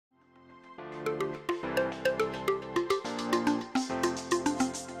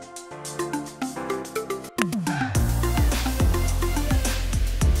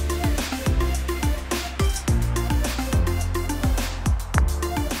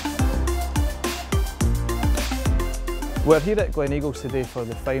We're here at Gleneagles today for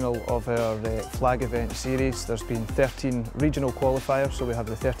the final of our flag event series. There's been 13 regional qualifiers, so we have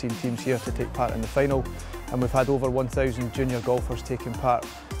the 13 teams here to take part in the final, and we've had over 1,000 junior golfers taking part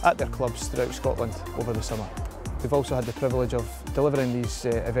at their clubs throughout Scotland over the summer. We've also had the privilege of delivering these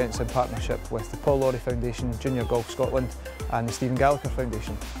events in partnership with the Paul Lawrie Foundation, Junior Golf Scotland and the Gallacher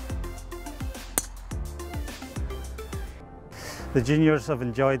Foundation. The juniors have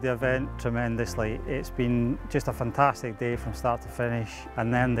enjoyed the event tremendously. It's been just a fantastic day from start to finish,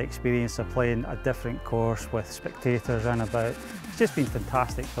 and then the experience of playing a different course with spectators round about. It's just been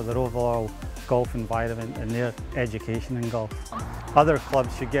fantastic for their overall golf environment and their education in golf. Other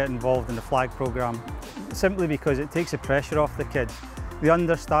clubs should get involved in the flag programme simply because it takes the pressure off the kids. They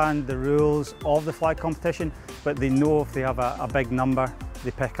understand the rules of the flag competition, but they know if they have a big number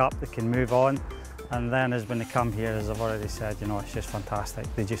they pick up, they can move on. And then when they come here, as I've already said, you know, it's just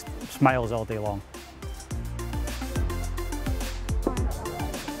fantastic. They just smiles all day long.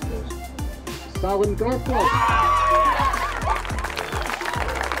 Stalin Golf Club.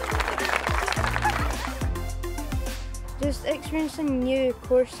 Just experiencing new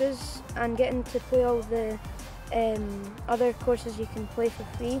courses and getting to play all the other courses you can play for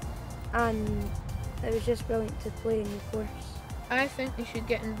free, and it was just brilliant to play a new course. I think you should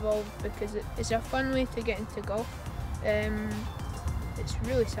get involved because it's a fun way to get into golf. It's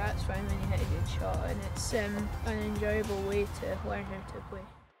really satisfying when you hit a good shot, and it's an enjoyable way to learn how to play.